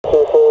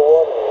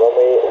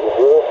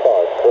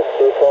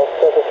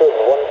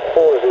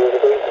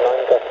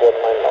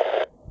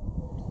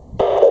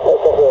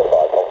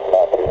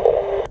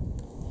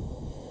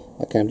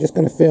Okay, I'm just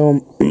going to film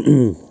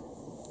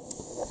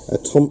a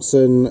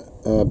Thompson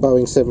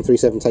Boeing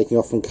 737 taking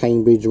off from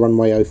Cambridge,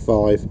 runway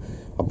 05.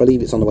 I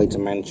believe it's on the way to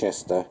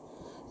Manchester.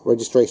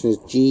 Registration is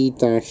G-TAWG.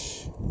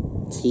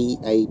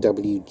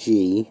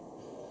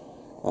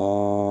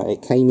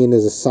 It came in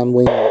as a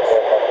Sunwing.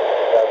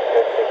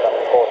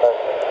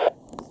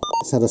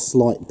 It's had a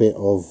slight bit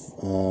of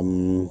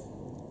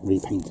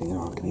repainting.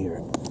 Oh, I can hear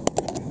it.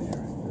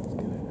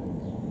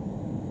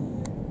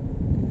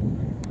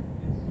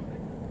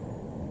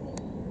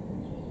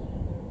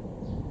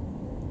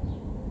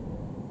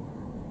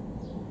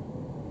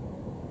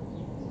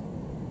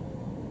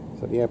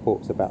 So the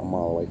airport's about a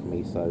mile away from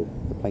me, so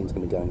the plane's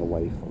going to be going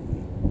away from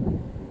me.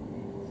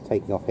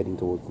 Taking off, heading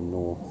towards the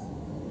north.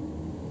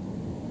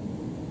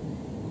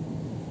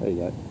 There you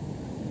go.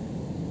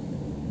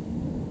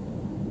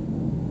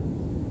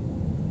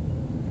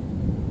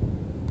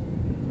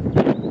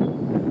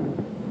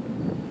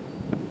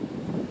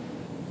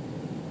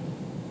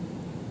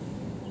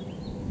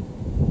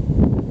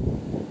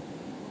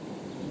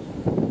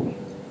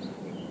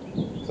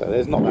 So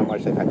there's not that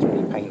much they've had to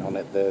repaint on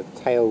it. The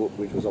tail,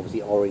 which was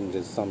obviously orange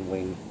as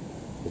Sunwing,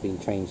 has been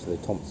changed to the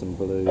Thompson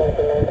blue. At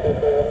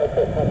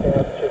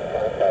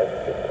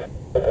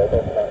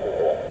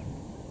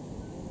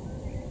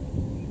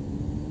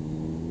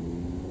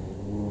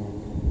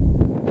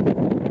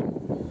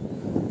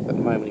the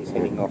moment he's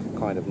heading off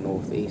kind of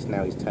northeast,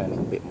 now he's turning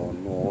a bit more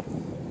north.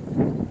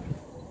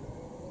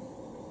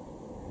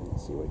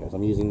 Let's see where he goes.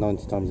 I'm using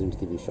 90 times zoom to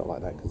give you a shot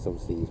like that because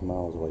obviously he's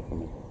miles away from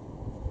me.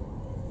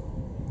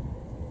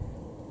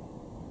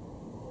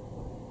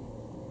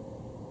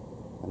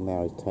 And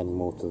now he's turning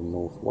more to the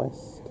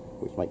northwest,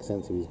 which makes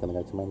sense if he's going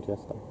to go to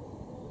Manchester.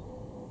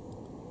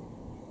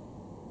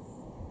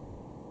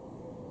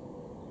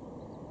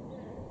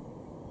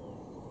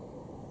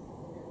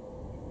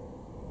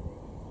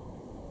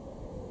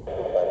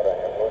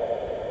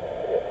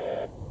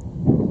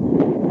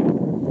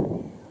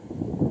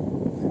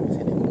 Now he's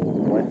heading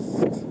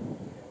northwest,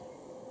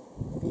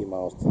 a few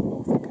miles to the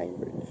north of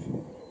Cambridge.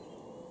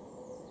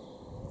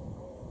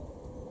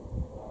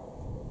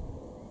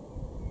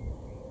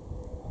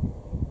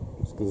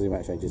 Zoom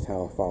out, show just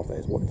how far off that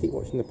is. Keep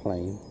watching the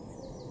plane.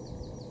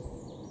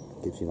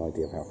 Gives you an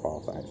idea of how far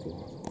off that actually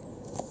was.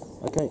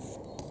 Okay,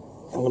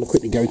 I'm going to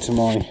quickly go to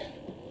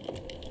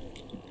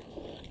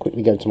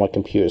my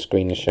computer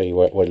screen and show you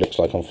what it looks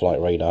like on flight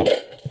radar.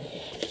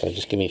 So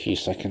just give me a few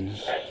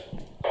seconds.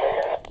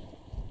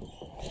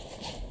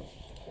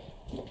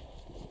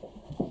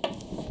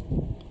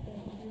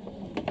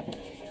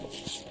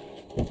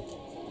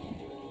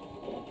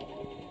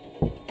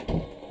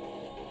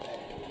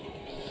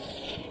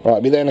 Right,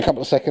 I'll be there in a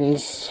couple of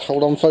seconds.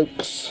 Hold on,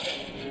 folks.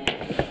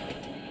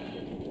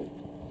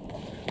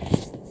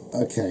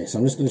 Okay, so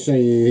I'm just going to show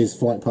you his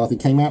flight path. He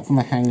came out from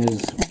the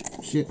hangars.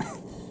 Shit,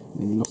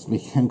 nearly lost me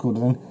camcorder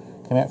then.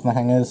 Came out from the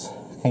hangars,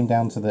 came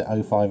down to the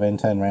 05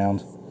 end, turned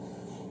round,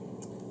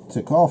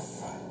 took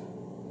off.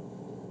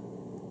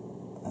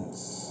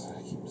 Let's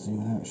keep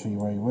zooming out, show you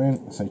where he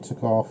went. So he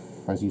took off,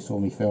 as you saw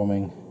me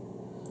filming.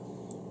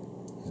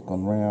 He's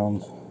gone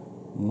round,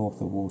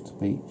 north of Water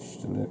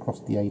Beach,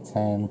 across the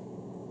A10.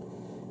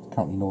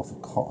 Currently north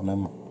of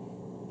Cottenham.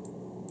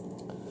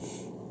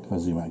 If I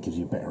zoom out, it gives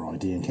you a better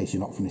idea in case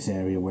you're not from this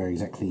area where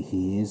exactly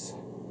he is.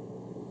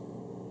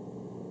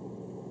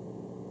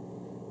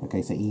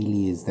 Okay, so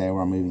Ely is there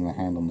where I'm moving the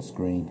hand on the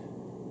screen.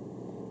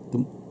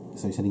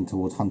 So he's heading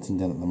towards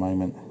Huntingdon at the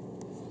moment.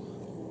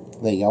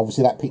 There you go.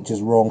 Obviously that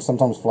picture's wrong.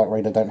 Sometimes Flight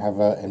Radar don't have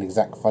an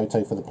exact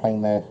photo for the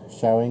plane they're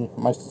showing.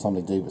 Most of the time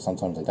they do, but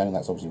sometimes they don't.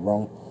 That's obviously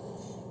wrong.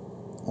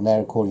 And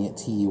they're calling it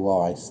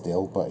TUI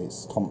still, but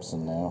it's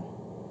Thompson now.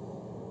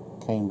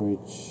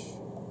 Cambridge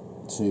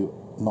to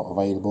not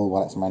available.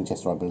 Well, that's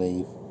Manchester, I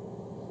believe.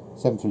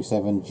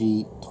 737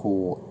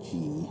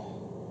 GTAWG.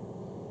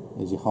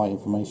 Here's your height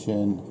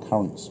information.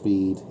 Current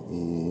speed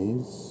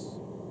is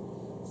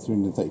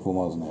 334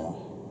 miles an hour.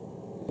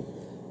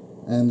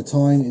 And the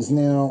time is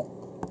now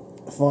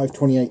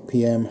 5:28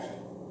 PM,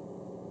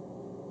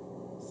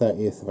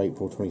 30th of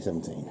April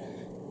 2017.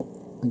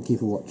 Thank you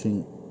for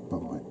watching. Bye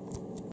bye.